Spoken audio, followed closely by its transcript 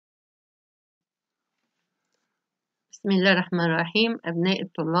بسم الله الرحمن الرحيم. أبناء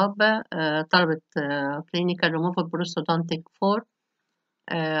الطلاب، طلبة كلينيكال ريموفال بروستودونتيك 4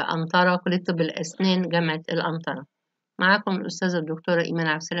 أنطرة، كلية طب الأسنان جامعة الأنطرة. معاكم الأستاذة الدكتورة إيمان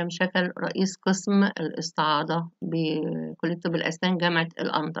عبد السلام شكل، رئيس قسم الاستعاضة بكلية طب الأسنان جامعة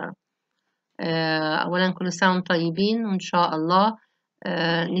الأنطرة. أولا كل سنة وانتم طيبين، وإن شاء الله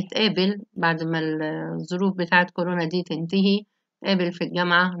نتقابل بعد ما الظروف بتاعة كورونا دي تنتهي، نتقابل في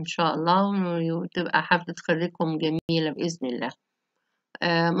الجامعة إن شاء الله، وتبقى حفلة خريجكم جميلة بإذن الله.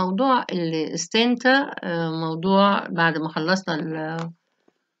 موضوع الستنت موضوع بعد ما خلصنا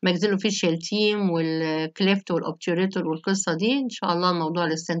الماكسيلوفيشيال تيم والكليفت والأوبتوريتور والقصة دي، إن شاء الله موضوع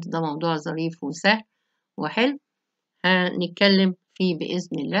الستنت ده موضوع ظريف وسهل وحلو هنتكلم فيه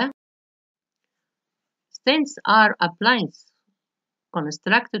بإذن الله. Stents are appliances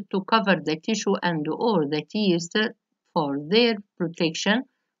constructed to cover the tissue and or the teeth for their protection,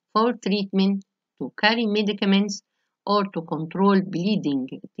 for treatment, to carry medicaments, or to control bleeding.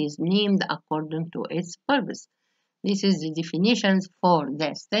 It is named according to its purpose. This is the definitions for the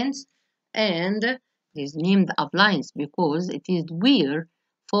stents, and it is named appliance because it is wear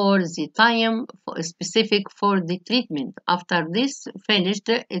for the time specific for the treatment. After this finished,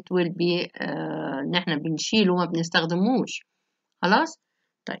 it will be نحن بنشيله وما بنستخدموش. خلاص؟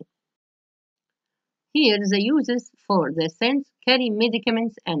 طيب. Here the uses for the stents carry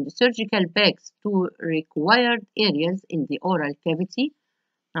medicaments and surgical bags to required areas in the oral cavity.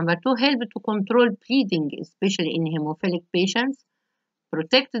 Number 2, help to control bleeding, especially in hemophilic patients.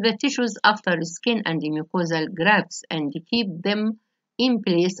 Protect the tissues after skin and mucosal grafts and keep them in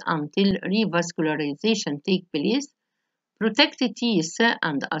place until revascularization takes place. Protect teeth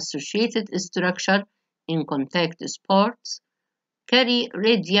and associated structure in contact sports. Carry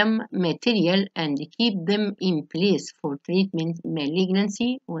radium material and keep them in place for treatment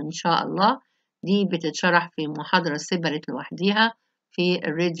malignancy. وإن شاء الله دي بتتشرح في محاضرة سيبرت لوحديها في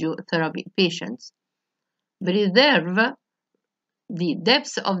radiotherapy patients. Preserve the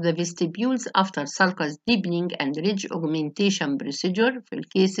depth of the vestibules after sulcus deepening and ridge augmentation procedure في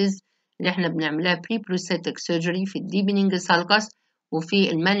الكيسز اللي احنا بنعملها pre-prosthetic surgery في deepening sulcus وفي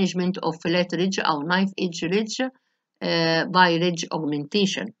management of flat ridge أو knife edge ridge by ridge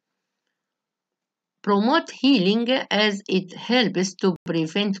augmentation. Promote healing as it helps to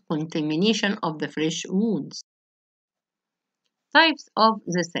prevent contamination of the fresh wounds. Types of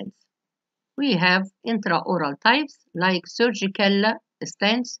the stents. We have intraoral types like surgical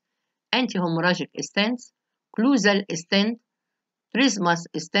stents, antihemorrhagic stents, occlusal stent, trismus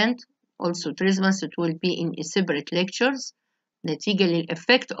stent. Also trismus, it will be in separate lectures. نتيجة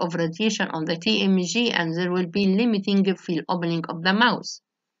للإفكت of radiation on the TMG, and there will be limiting في opening of the mouth.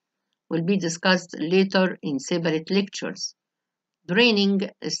 Will be discussed later in separate lectures. Draining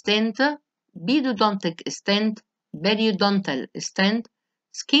stent, periodontic stent, periodontal stent,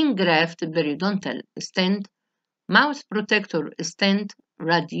 skin graft periodontal stent, mouth protector stent,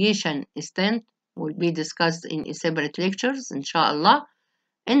 radiation stent will be discussed in separate lectures, inshallah.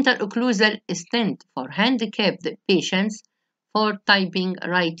 Interocclusal stent for handicapped patients for typing,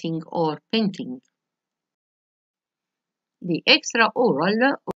 writing, or painting. The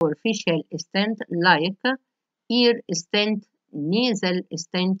extraoral or facial stent like ear stent, nasal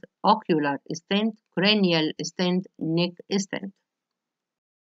stent, ocular stent, cranial stent, neck stent.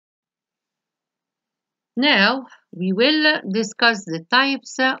 Now we will discuss the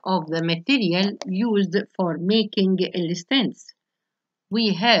types of the material used for making stents.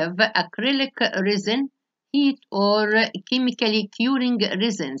 We have acrylic resin, heat or chemically curing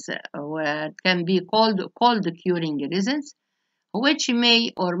resins, or can be called cold curing resins, which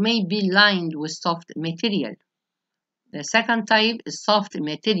may or may be lined with soft material. The second type is soft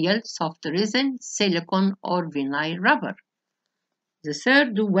material, soft resin, silicone, or vinyl rubber. The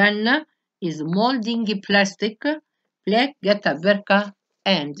third one is molding plastic, black gutta-percha,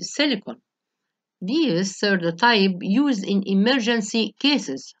 and silicone. This third type used in emergency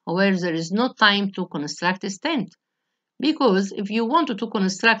cases where there is no time to construct a stent. Because if you want to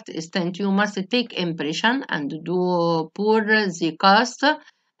construct a stent, you must take impression and pour the cast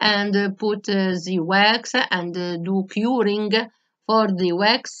and put the wax and do curing for the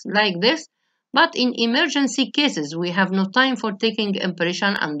wax like this. But in emergency cases, we have no time for taking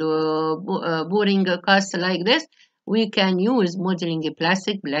impression and pouring cast like this. We can use modeling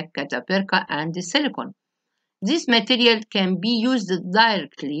plastic, black gutta-percha, and silicone. This material can be used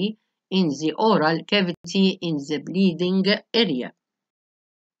directly in the oral cavity in the bleeding area.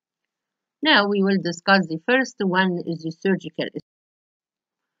 Now we will discuss the first one is the surgical stent.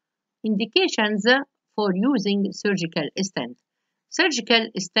 Indications for using surgical stent. Surgical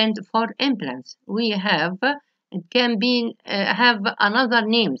stent for implants. We have It can be have another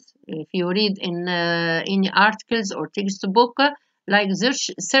names. If you read in any articles or textbook, like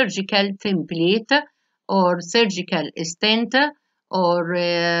surgical template or surgical stent or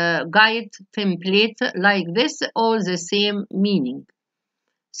guide template, like this, all the same meaning.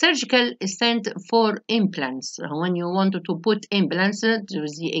 Surgical stent for implants. When you want to put implants to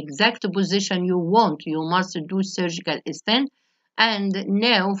the exact position you want, you must do surgical stent. And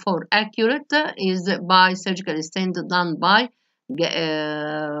now for accurate is by surgical stent done by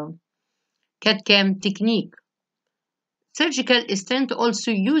CAD-CAM technique. Surgical stent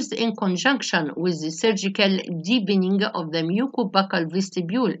also used in conjunction with the surgical deepening of the mucobuccal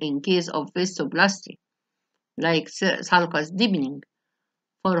vestibule in case of vestibuloplasty, like sulcus deepening.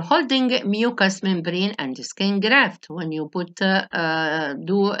 For holding mucous membrane and skin graft, when you put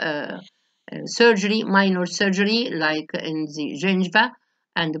surgery, minor surgery, like in the gingiva,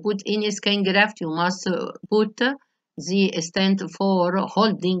 and put any skin graft, you must put the stent for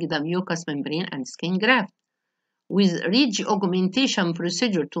holding the mucous membrane and skin graft. With ridge augmentation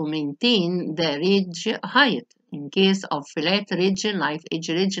procedure to maintain the ridge height. In case of flat ridge, knife edge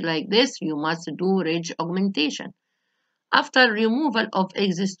ridge like this, you must do ridge augmentation. After removal of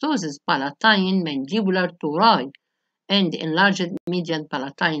exostosis palatine mandibular tori and enlarged median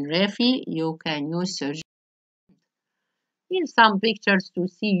palatine raphe, you can use surgery. In some pictures to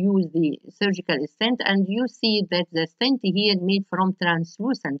see use the surgical stent, and you see that the stent here made from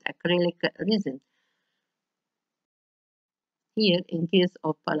translucent acrylic resin. Here, in case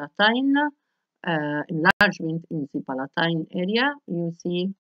of palatine enlargement in the palatine area, you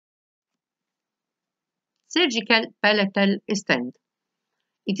see surgical palatal stent.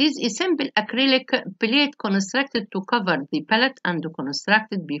 It is a simple acrylic plate constructed to cover the palate and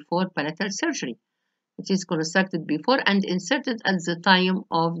constructed before palatal surgery. It is constructed before and inserted at the time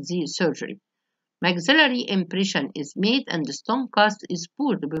of the surgery. Maxillary impression is made and the stone cast is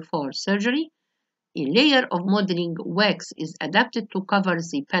poured before surgery. A layer of modeling wax is adapted to cover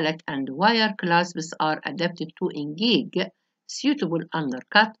the palate and wire clasps are adapted to engage suitable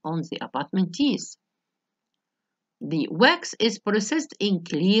undercut on the abutment teeth. The wax is processed in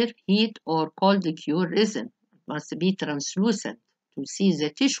clear, heat, or cold cure resin. It must be translucent to see the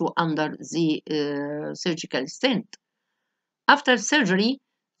tissue under the surgical stent. After surgery,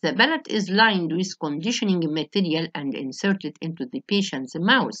 the palate is lined with conditioning material and inserted into the patient's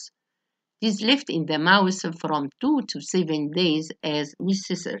mouth. It is left in the mouth from 2 to 7 days as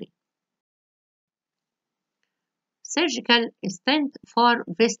necessary. Surgical stent for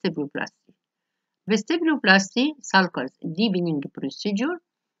vestibuloplasty. Vestibuloplasty, sulcus deepening procedure,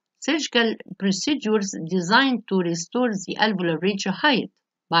 surgical procedures designed to restore the alveolar ridge height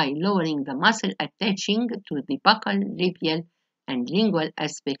by lowering the muscle attaching to the buccal, labial, and lingual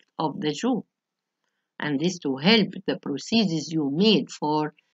aspect of the jaw. And this to help the prosthesis you made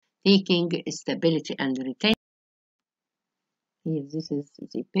for taking stability and retention. Here, this is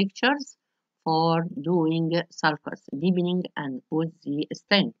the pictures for doing sulcus deepening and put the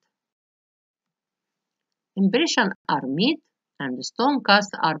stent. Impressions are made and stone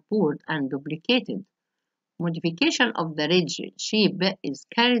casts are poured and duplicated. Modification of the ridge shape is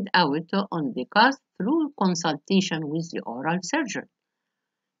carried out on the cast through consultation with the oral surgeon.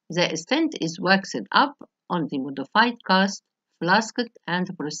 The stent is waxed up on the modified cast, flasked and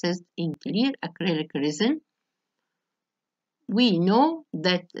processed in clear acrylic resin. We know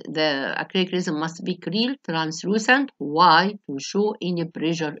that the acrylic resin must be clear, translucent. Why? To show any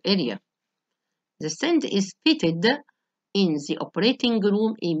pressure area. The stent is fitted in the operating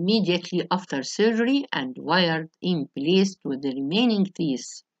room immediately after surgery and wired in place to the remaining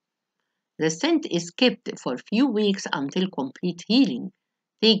teeth. The stent is kept for a few weeks until complete healing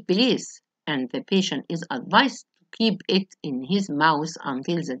takes place, and the patient is advised to keep it in his mouth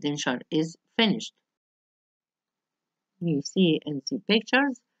until the denture is finished. You see in the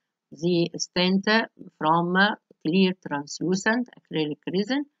pictures the stent from clear translucent acrylic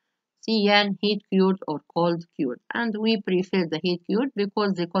resin, cyan heat cured or cold cured, and we prefer the heat cured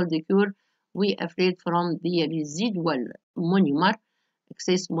because the cold cured we afraid from the residual monomer,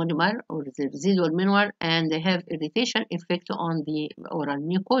 excess monomer or the residual monomer, and they have irritation effect on the oral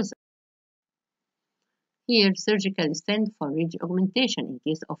mucosa. Here surgical stent for ridge augmentation. In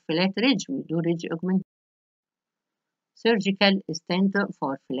case of flat ridge, we do ridge augmentation. Surgical stent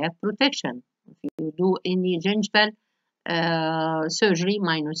for flap protection. If you do any gingival surgery,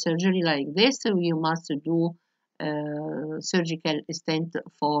 minor surgery like this, you must do surgical stent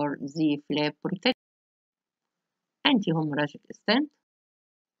for the flap protection. Anti-hemorrhagic stent.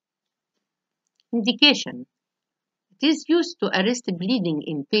 Indication. It is used to arrest bleeding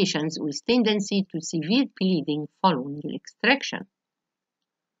in patients with tendency to severe bleeding following extraction.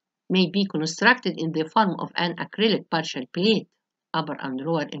 May be constructed in the form of an acrylic partial plate. Upper and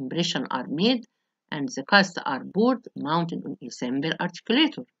lower impression are made and the casts are poured mounted on a simple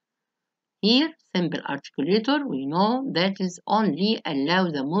articulator. Here, simple articulator, we know that is only allow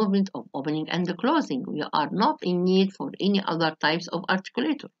the movement of opening and closing. We are not in need for any other types of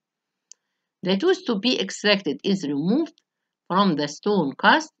articulator. The tooth to be extracted is removed from the stone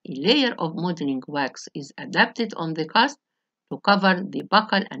cast. A layer of modeling wax is adapted on the cast to cover the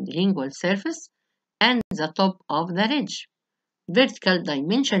buccal and lingual surface and the top of the ridge. Vertical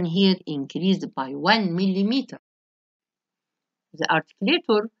dimension here increased by 1 millimeter. The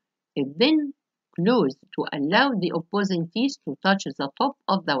articulator is then closed to allow the opposing teeth to touch the top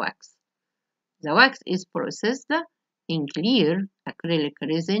of the wax. The wax is processed in clear acrylic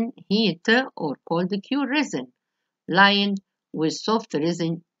resin, heat or cold cure resin. Lined with soft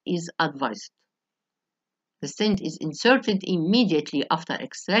resin is advised. The stent is inserted immediately after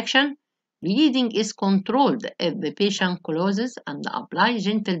extraction. Bleeding is controlled if the patient closes and applies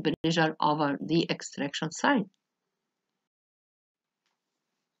gentle pressure over the extraction site.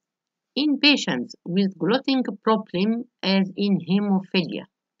 In patients with clotting problem as in hemophilia,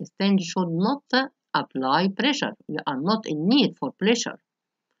 the stent should not apply pressure. We are not in need for pressure.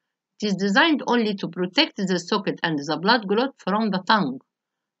 It is designed only to protect the socket and the blood clot from the tongue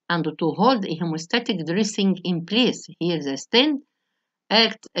and to hold a hemostatic dressing in place. Here the stent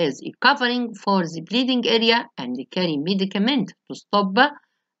acts as a covering for the bleeding area and carry medicament to stop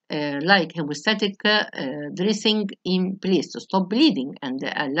like hemostatic dressing in place to stop bleeding and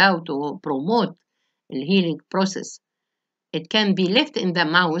allow to promote the healing process. It can be left in the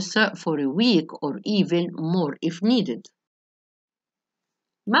mouth for a week or even more if needed.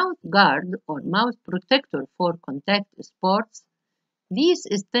 Mouth guard or mouth protector for contact sports. These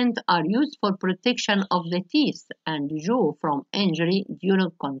stents are used for protection of the teeth and jaw from injury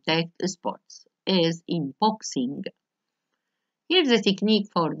during contact sports, as in boxing. Here's the technique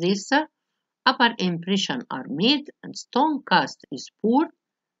for this. Upper impression are made and stone cast is poured.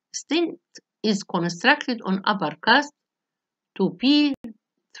 Stent is constructed on upper cast to be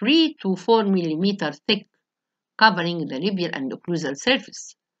 3 to 4 millimeters thick, covering the labial and occlusal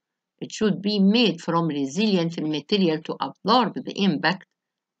surface. It should be made from resilient material to absorb the impact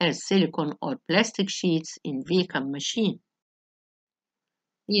as silicone or plastic sheets in vacuum machine.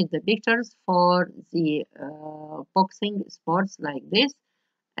 These are the pictures for the boxing sports like this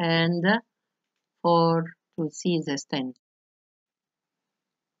and for to see the stent.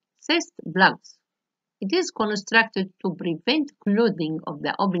 Cyst plugs. It is constructed to prevent closing of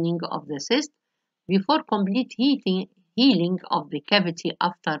the opening of the cyst before complete healing of the cavity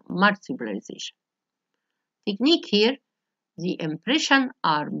after marsupialization. Technique here, the impressions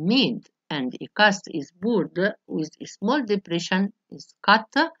are made and a cast is poured with a small depression is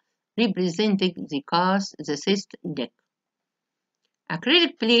cut representing the cyst neck.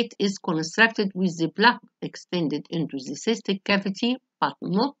 Acrylic plate is constructed with the plug extended into the cystic cavity but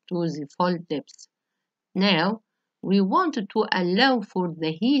not to the full depth. Now, we want to allow for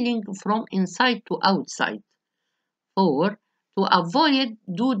the healing from inside to outside, or to avoid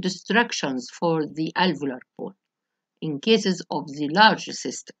destructions for the alveolar bone in cases of the large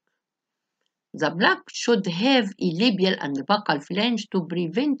cystic. The plug should have a labial and buccal flange to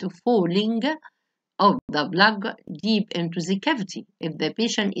prevent falling of the plug deep into the cavity. If the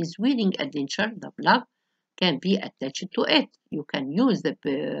patient is wearing a denture, the plug can be attached to it. You can use the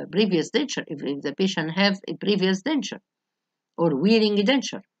previous denture if the patient have a previous denture or wearing a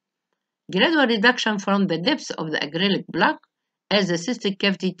denture. Gradual reduction from the depth of the acrylic plug as the cystic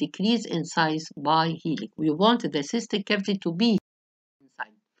cavity decreases in size by healing. We want the cystic cavity to be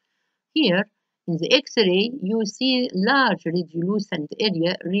inside. Here, in the X-ray, you see large radiolucent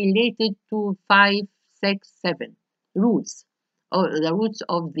area related to 5, 6, 7 roots, or the roots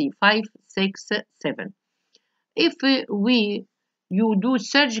of the 5, 6, 7. If you do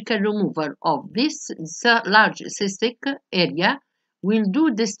surgical removal of this large cystic area, will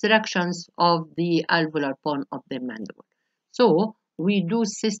do destructions of the alveolar bone of the mandible. So we do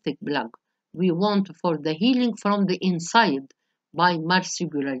cystic plug. We want for the healing from the inside by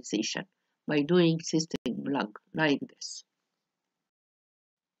marsupialization, by doing cystic plug like this.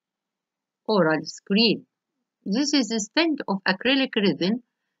 Oral screen. This is a stent of acrylic resin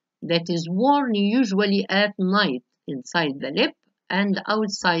that is worn usually at night inside the lip and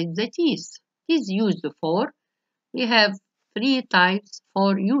outside the teeth. It is used for, we have 3 types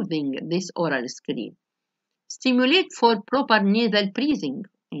for using this oral screen. Stimulate for proper nasal breathing.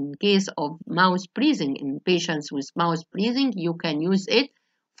 In case of mouth breathing, in patients with mouth breathing, you can use it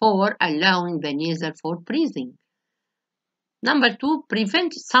for allowing the nasal for breathing. Number 2,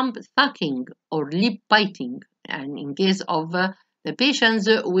 prevent thumb sucking or lip biting. And in case of the patients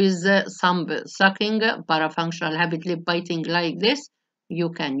with thumb sucking, parafunctional habit lip biting like this,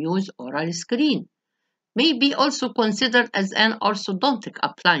 you can use oral screen. May be also considered as an orthodontic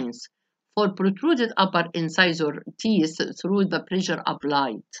appliance for protruded upper incisor teeth through the pressure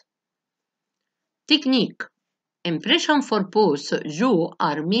applied. Technique. Impression for both jaw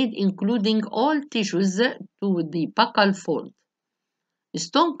are made including all tissues to the buccal fold.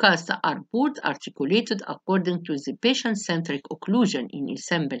 Stone casts are both articulated according to the patient-centric occlusion in a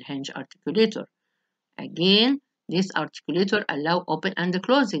simple hinge articulator. Again, this articulator allows open and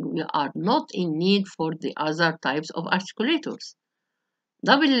closing. We are not in need for the other types of articulators.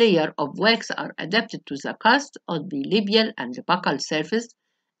 Double layer of wax are adapted to the cast of the labial and buccal surface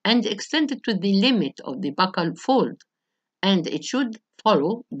and extended to the limit of the buccal fold, and it should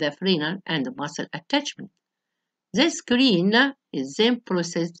follow the frenal and muscle attachment. The screen is then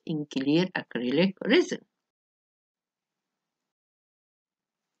processed in clear acrylic resin.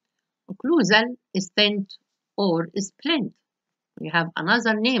 Occlusal stent or splint. We have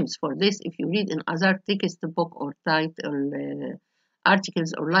another names for this. If you read in other textbook or title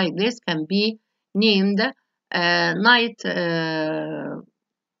articles or like this, can be named night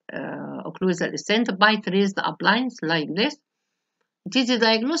occlusal stent, bite raised appliance like this. It is a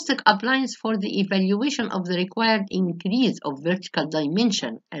diagnostic appliance for the evaluation of the required increase of vertical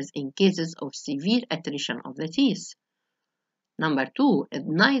dimension as in cases of severe attrition of the teeth. Number 2, a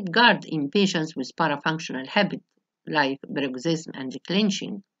night guard in patients with parafunctional habit like bruxism and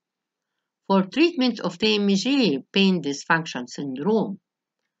clenching. For treatment of TMJ, pain dysfunction syndrome.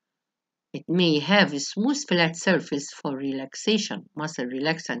 It may have a smooth flat surface for relaxation, muscle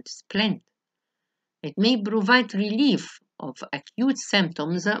relaxant splint. It may provide relief of acute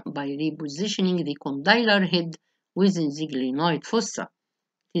symptoms by repositioning the condylar head within the glenoid fossa.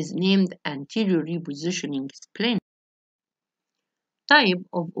 It is named anterior repositioning splint. Type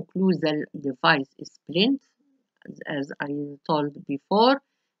of occlusal device is splint. As I told before,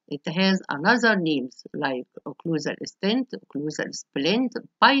 it has another names like occlusal stent, occlusal splint,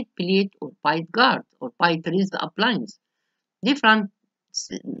 bite plate or bite guard or bite raised appliance. Different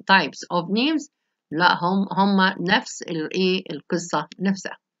types of names لا هم نفس القصة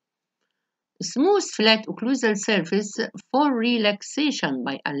نفسها. Smooth flat occlusal surface for relaxation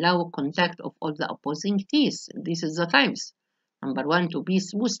by allow contact of all the opposing teeth. This is the types. Number 1 to be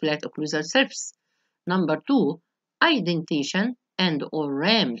smooth flat occlusal surface. Number 2, indentation and or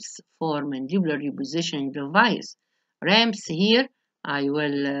ramps for mandibular repositioning device. Ramps here, I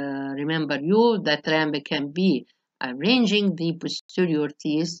will remember you that ramp can be arranging the posterior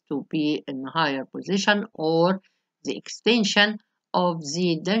teeth to be in a higher position or the extension of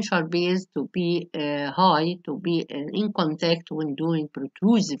the denture base to be high, to be in contact when doing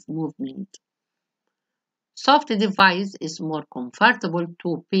protrusive movement. Soft device is more comfortable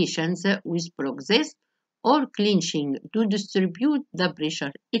to patients with bruxism or clenching to distribute the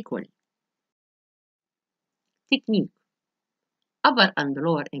pressure equally. Technique. Upper and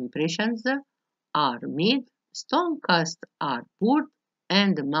lower impressions are made, stone casts are poured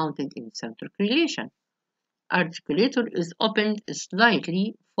and mounted in centric relation. Articulator is opened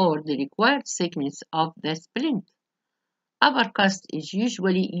slightly for the required thickness of the splint. Upper cast is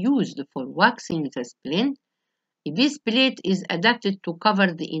usually used for waxing the splint. This plate is adapted to cover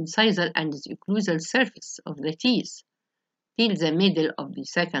the incisal and the occlusal surface of the teeth till the middle of the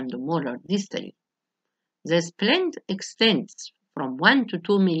second molar distally. The splint extends from 1 to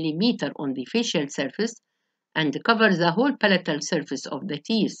 2 mm on the facial surface and covers the whole palatal surface of the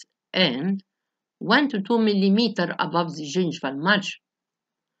teeth and 1 to 2 mm above the gingival margin.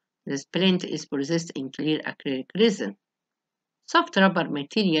 The splint is processed in clear acrylic resin. Soft rubber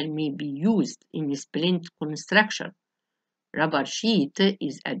material may be used in splint construction. Rubber sheet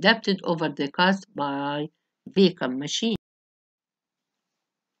is adapted over the cast by vacuum machine.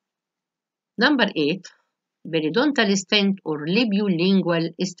 Number 8, periodontal stent or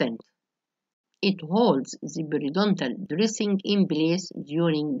labiolingual stent. It holds the periodontal dressing in place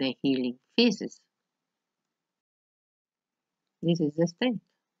during the healing phases. This is the stent.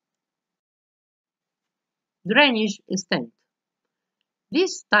 Drainage stent.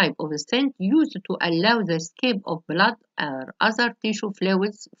 This type of stent used to allow the escape of blood or other tissue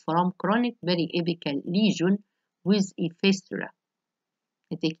fluids from chronic periapical lesion with a fistula.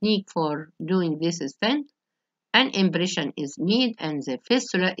 A technique for doing this stent, an impression is made and the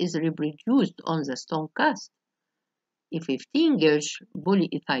fistula is reproduced on the stone cast. A 15-gauge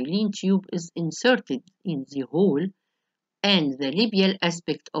polyethylene tube is inserted in the hole, and the labial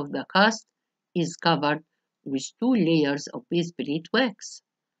aspect of the cast is covered with 2 layers of base plate wax.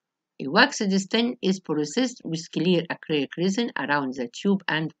 A waxed stent is processed with clear acrylic resin around the tube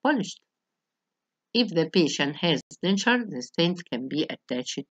and polished. If the patient has denture, the stent can be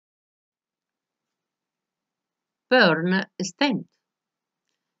attached. Burn stent.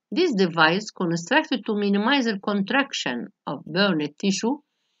 This device constructed to minimize the contraction of burned tissue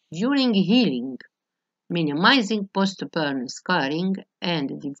during healing, minimizing post-burn scarring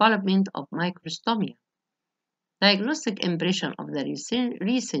and development of microstomia. Diagnostic impression of the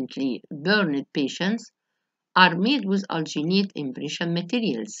recently burned patients are made with alginate impression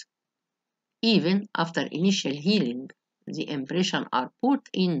materials. Even after initial healing, the impressions are put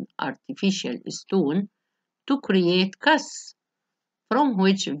in artificial stone to create casts, from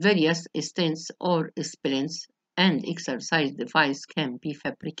which various stents or splints and exercise device can be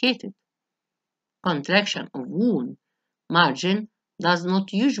fabricated. Contraction of wound margin does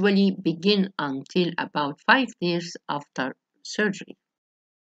not usually begin until about 5 days after surgery.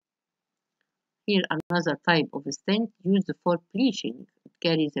 Here another type of stent used for bleaching. It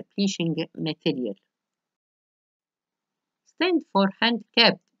carries a bleaching material. Stent for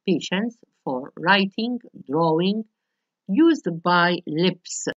handicapped patients for writing, drawing, used by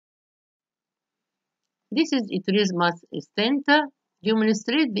lips. This is Iturisma's stent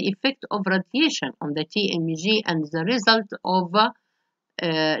demonstrates the effect of radiation on the TMG and the result of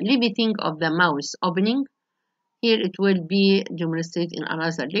limiting of the mouth opening. Here it will be demonstrated in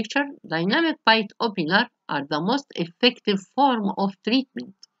another lecture. Dynamic bite opener are the most effective form of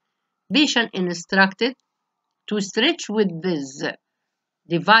treatment. Patient instructed to stretch with this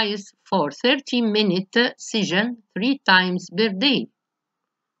device for 30-minute session 3 times per day.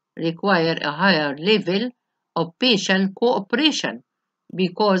 Require a higher level of patient cooperation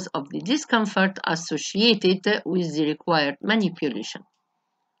because of the discomfort associated with the required manipulation.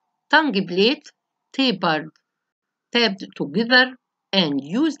 Tongue plate tapped together and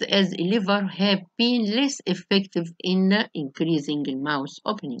used as a lever have been less effective in increasing the mouth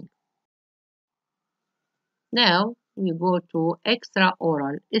opening. Now we go to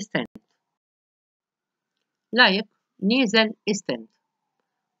extraoral stent. Like nasal stent,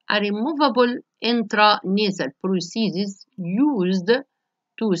 a removable intranasal prosthesis used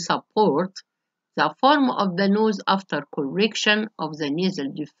to support the form of the nose after correction of the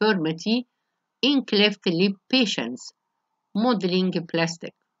nasal deformity in cleft lip patients. Modeling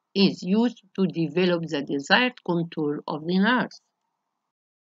plastic is used to develop the desired contour of the nose.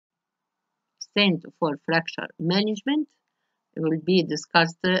 Stent for fracture management will be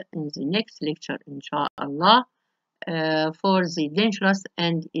discussed in the next lecture, inshallah, for the dangerous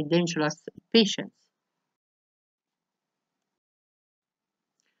and dangerous patients.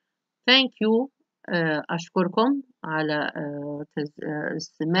 Thank you. أشكركم على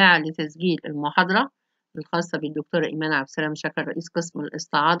الاستماع لتسجيل المحاضرة الخاصة بالدكتورة إيمان عبد السلام شكر رئيس قسم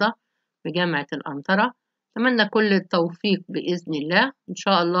الاستعاضة بجامعة الأنطرة. أتمنى كل التوفيق بإذن الله. إن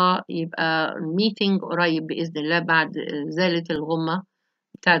شاء الله يبقى ميتينج قريب بإذن الله بعد إزالة الغمة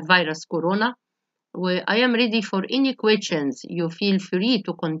بتاعت فيروس كورونا. I am ready for any questions. You feel free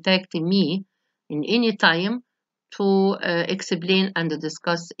to contact me in any time to explain and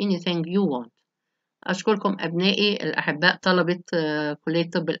discuss anything you want. أشكركم أبنائي الأحباء طلبة كلية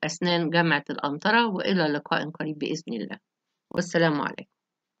طب الأسنان جامعة الأنطرة، وإلى لقاء قريب بإذن الله، والسلام عليكم.